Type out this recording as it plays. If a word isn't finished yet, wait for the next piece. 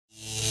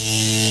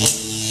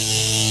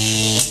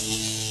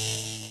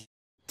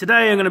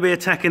Today I'm going to be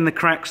attacking the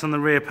cracks on the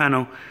rear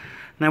panel.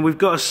 Now we've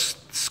got to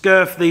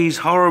skirf these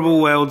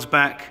horrible welds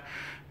back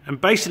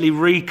and basically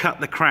recut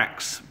the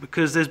cracks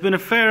because there's been a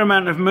fair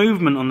amount of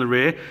movement on the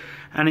rear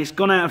and it's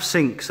gone out of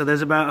sync, so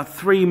there's about a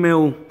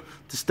 3mm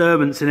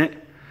disturbance in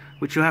it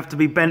which will have to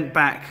be bent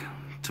back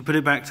to put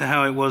it back to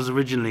how it was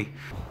originally.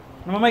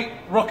 Now my mate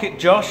Rocket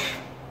Josh,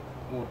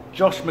 or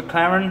Josh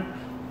McLaren,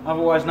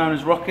 otherwise known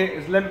as Rocket,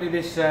 has lent me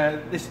this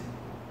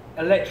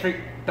electric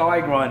die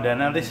grinder.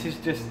 Now this is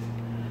just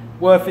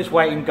worth its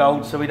weight in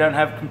gold, so we don't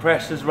have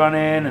compressors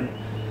running and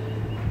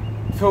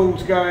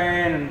tools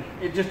going and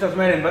it just doesn't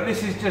matter. But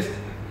this is just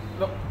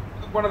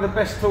one of the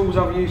best tools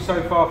I've used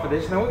so far for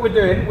this. Now what we're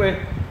doing,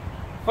 we're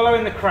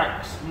following the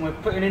cracks and we're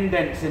putting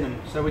indents in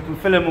them so we can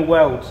fill them with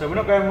weld. So we're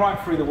not going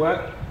right through the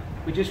work,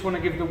 we just want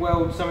to give the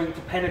weld something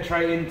to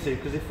penetrate into,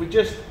 because if we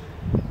just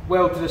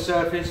weld to the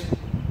surface,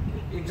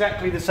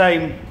 exactly the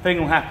same thing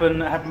will happen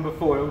that happened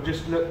before. It will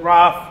just look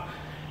rough.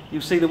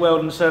 You'll see the weld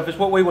on the surface.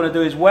 What we want to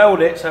do is weld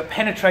it so it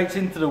penetrates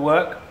into the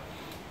work,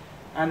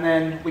 and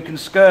then we can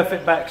skirf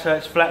it back so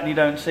it's flat and you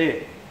don't see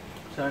it.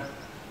 So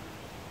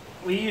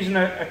we're using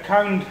a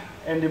coned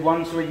ended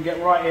one so we can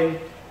get right in.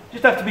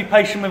 Just have to be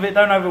patient with it,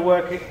 don't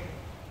overwork it.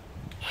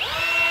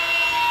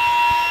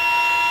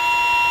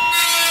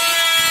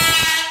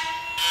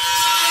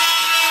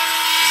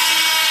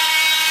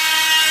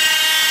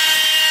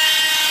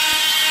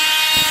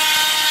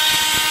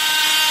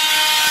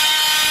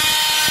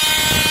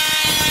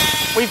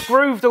 We've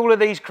grooved all of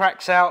these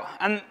cracks out,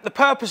 and the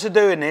purpose of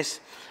doing this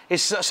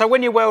is so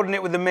when you're welding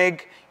it with the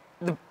MIG,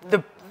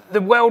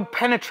 the weld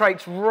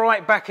penetrates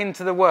right back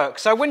into the work.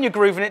 So when you're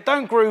grooving it,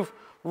 don't groove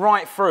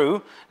right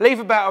through,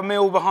 leave about 1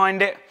 mil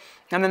behind it,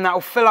 and then that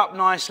will fill up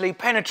nicely,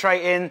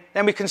 penetrate in,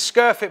 then we can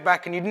skirf it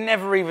back and you'd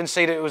never even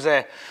see that it was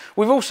there.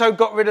 We've also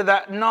got rid of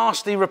that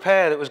nasty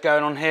repair that was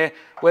going on here,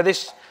 where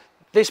this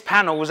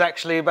panel was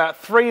actually about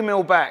 3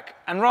 mil back,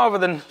 and rather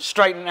than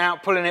straightening it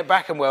out, pulling it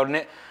back and welding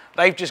it,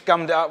 they've just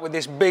gummed it up with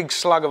this big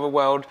slug of a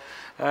weld.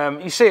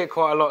 You see it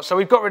quite a lot. So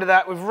we've got rid of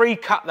that, we've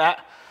recut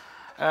that,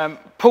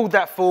 pulled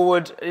that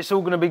forward. It's all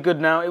going to be good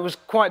now. It was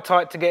quite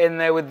tight to get in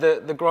there with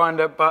the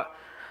grinder, but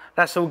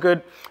that's all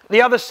good.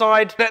 The other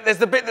side, there's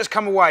the bit that's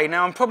come away.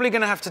 Now I'm probably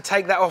going to have to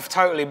take that off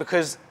totally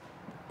because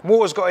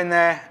water's got in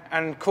there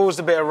and caused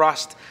a bit of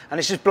rust, and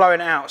it's just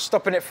blowing it out,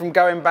 stopping it from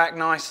going back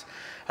nice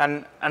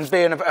and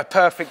being a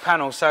perfect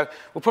panel. So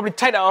we'll probably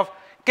take that off,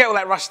 get all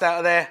that rust out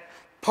of there,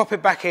 pop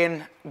it back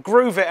in,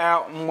 groove it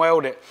out and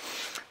weld it.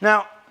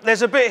 Now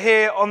there's a bit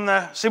here on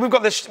the, see we've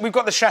got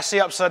the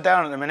chassis upside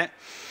down at the minute.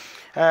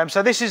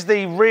 So this is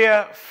the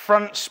rear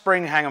front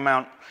spring hanger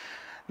mount.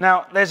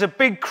 Now there's a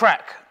big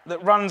crack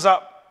that runs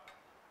up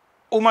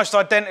almost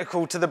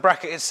identical to the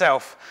bracket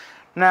itself.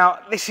 Now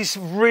this is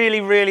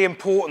really, really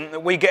important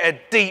that we get a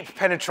deep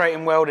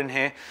penetrating weld in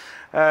here.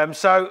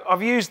 So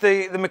I've used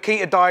the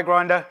Makita die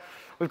grinder.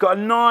 We've got a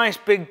nice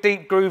big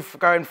deep groove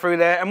going through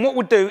there, and what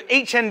we'll do,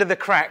 each end of the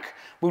crack,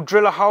 we'll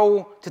drill a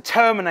hole to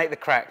terminate the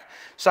crack.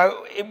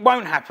 So it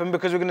won't happen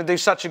because we're going to do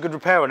such a good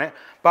repair on it,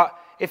 but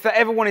if that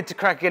ever wanted to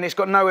crack again, it's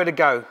got nowhere to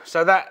go.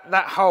 So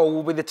that hole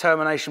will be the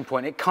termination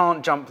point. It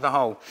can't jump the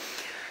hole.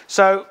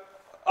 So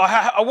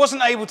I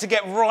wasn't able to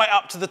get right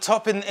up to the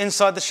top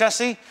inside the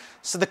chassis,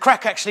 so the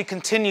crack actually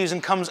continues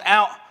and comes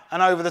out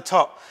and over the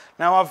top.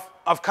 Now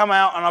I've come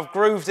out and I've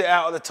grooved it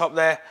out at the top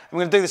there. I'm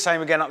going to do the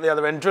same again up the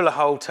other end, drill a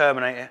hole,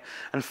 terminate it,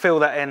 and fill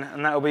that in,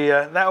 and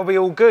that'll be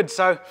all good.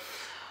 So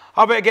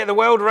I better get the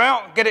welder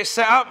out, get it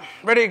set up,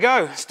 ready to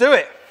go. Let's do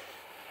it.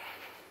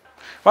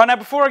 Right, now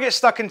before I get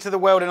stuck into the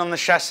welding on the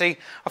chassis,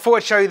 I thought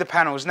I'd show you the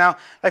panels. Now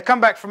they've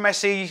come back from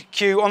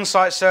SEQ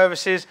Onsite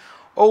Services,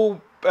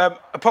 all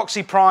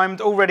epoxy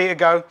primed, all ready to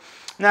go.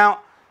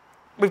 Now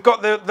we've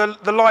got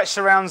the light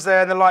surrounds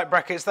there, the light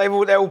brackets, they're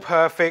all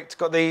perfect.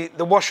 Got the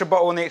washer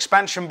bottle and the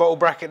expansion bottle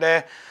bracket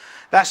there.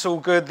 That's all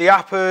good. The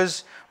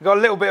uppers, we've got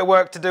a little bit of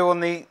work to do on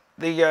the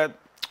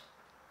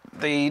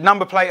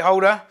number plate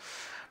holder.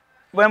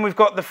 When we've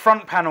got the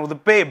front panel, the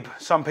bib,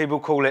 some people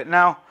call it.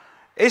 Now,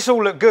 it's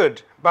all looked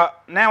good,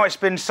 but now it's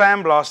been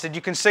sandblasted.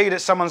 You can see that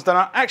someone's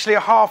done actually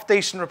a half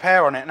decent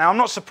repair on it. Now, I'm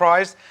not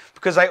surprised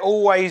because they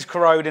always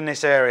corrode in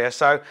this area.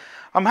 So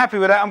I'm happy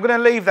with that. I'm going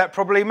to leave that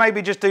probably,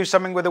 maybe just do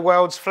something with the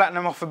welds, flatten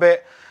them off a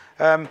bit,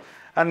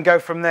 and go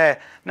from there.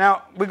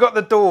 Now, we've got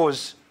the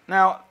doors.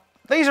 Now,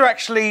 these are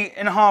actually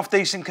in a half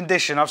decent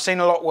condition. I've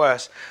seen a lot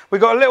worse. We've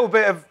got a little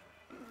bit of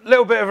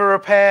a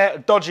repair, a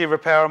dodgy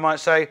repair, I might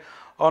say,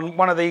 on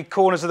one of the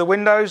corners of the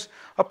windows.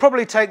 I'll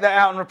probably take that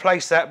out and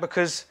replace that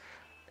because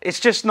it's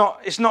just not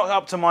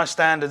up to my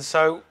standards.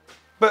 So,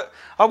 but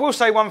I will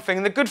say one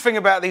thing, the good thing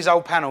about these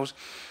old panels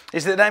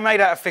is that they're made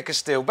out of thicker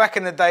steel. Back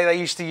in the day they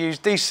used to use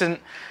decent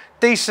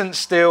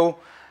steel,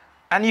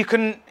 and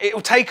it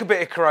will take a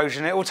bit of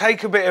corrosion, it will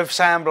take a bit of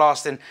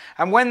sandblasting,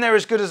 and when they're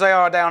as good as they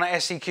are down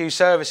at SEQ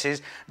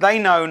Services, they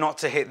know not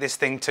to hit this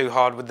thing too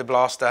hard with the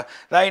blaster.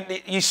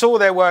 You saw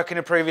their work in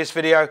a previous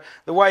video,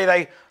 the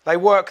way they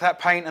work that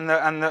paint and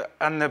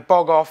the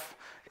bog off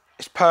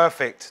is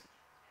perfect.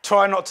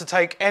 Try not to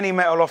take any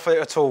metal off it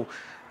at all.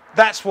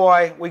 That's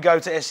why we go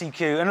to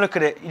SEQ, and look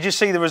at it, you just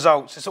see the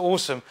results, it's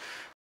awesome.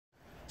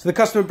 So the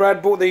customer,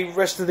 Brad, bought the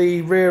rest of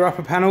the rear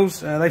upper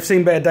panels. They've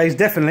seen better days,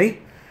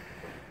 definitely.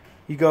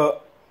 You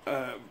got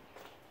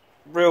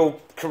real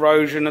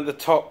corrosion at the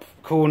top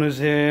corners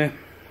here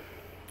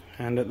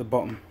and at the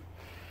bottom.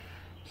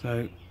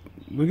 So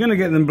we're going to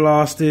get them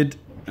blasted,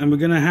 and we're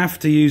going to have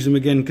to use them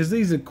again because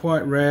these are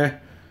quite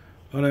rare.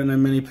 I don't know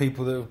many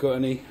people that have got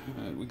any.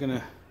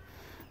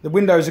 The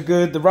windows are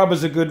good, the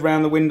rubbers are good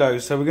around the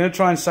windows, so we're going to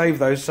try and save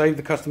those, save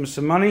the customer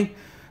some money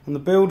on the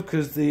build,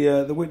 because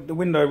the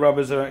window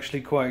rubbers are actually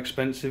quite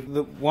expensive.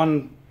 The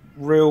one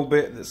real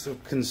bit that's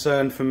of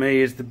concern for me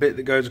is the bit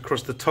that goes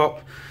across the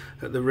top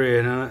at the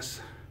rear. Now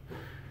that's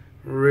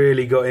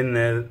really got in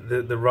there,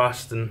 the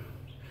rust, and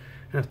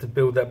I have to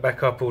build that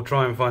back up or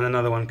try and find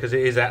another one because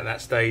it is at that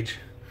stage.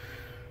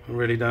 I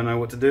really don't know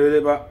what to do with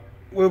it, but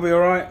we'll be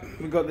alright.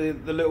 We've got the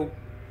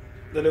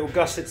little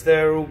gussets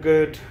there, all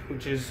good,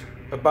 which is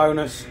a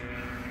bonus.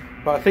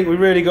 But I think we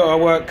really got our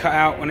work cut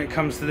out when it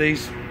comes to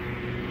these.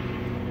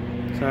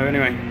 So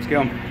anyway, let's get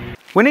on.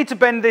 We need to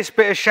bend this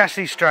bit of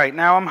chassis straight.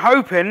 Now I'm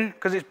hoping,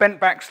 because it's bent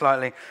back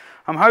slightly,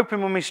 I'm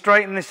hoping when we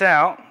straighten this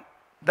out,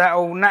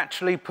 that'll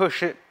naturally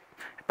push it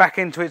back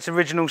into its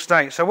original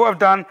state. So what I've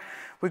done,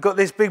 we've got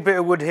this big bit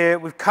of wood here,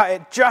 we've cut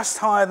it just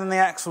higher than the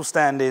axle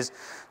stand is.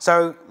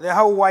 So the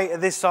whole weight of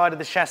this side of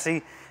the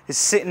chassis is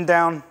sitting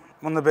down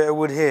on the bit of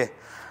wood here.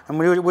 And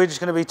we're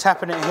just going to be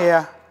tapping it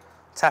here,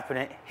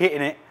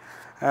 hitting it,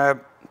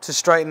 to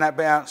straighten that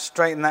bit out,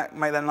 straighten that,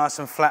 make that nice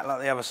and flat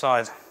like the other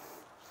side.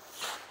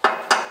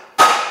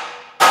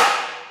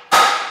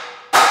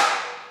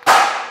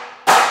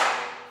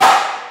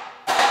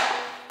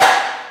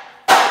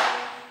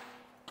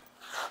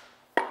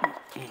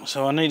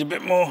 So I need a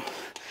bit more.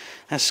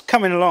 That's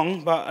coming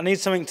along, but I need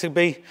something to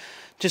be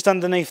just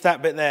underneath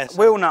that bit there.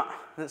 Wheel nut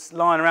that's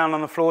lying around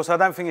on the floor, so I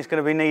don't think it's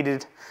going to be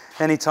needed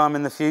anytime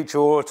in the future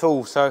or at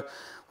all. So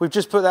we've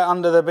just put that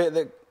under the bit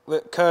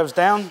that curves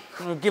down.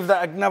 We'll give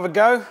that another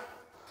go.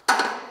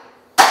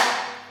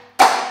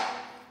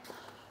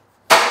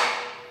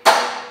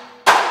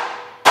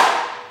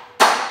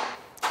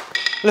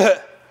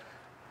 Look,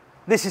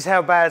 this is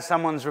how bad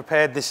someone's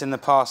repaired this in the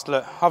past.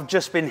 Look, I've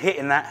just been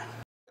hitting that.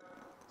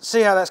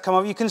 See how that's come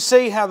up? You can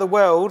see how the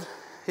weld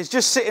is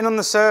just sitting on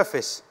the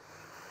surface.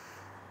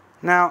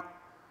 Now,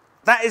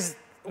 that is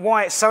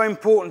why it's so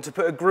important to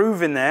put a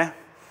groove in there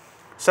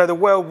so the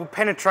weld will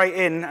penetrate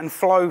in and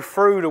flow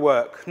through the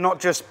work, not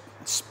just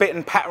spit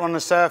and patter on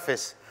the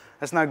surface.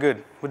 That's no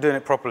good. We're doing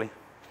it properly.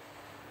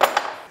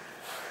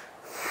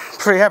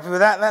 Pretty happy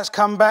with that. That's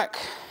come back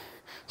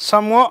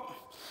somewhat.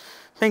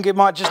 Think it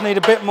might just need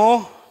a bit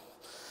more.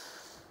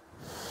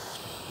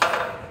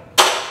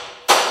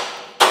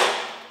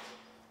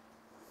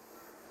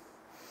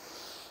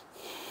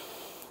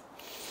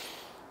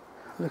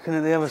 Looking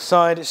at the other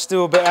side, it's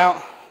still a bit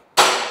out.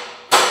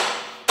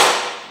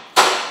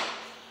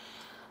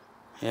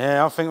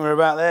 Yeah, I think we're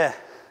about there.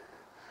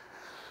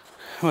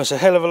 Well, it's a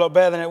hell of a lot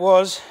better than it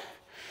was.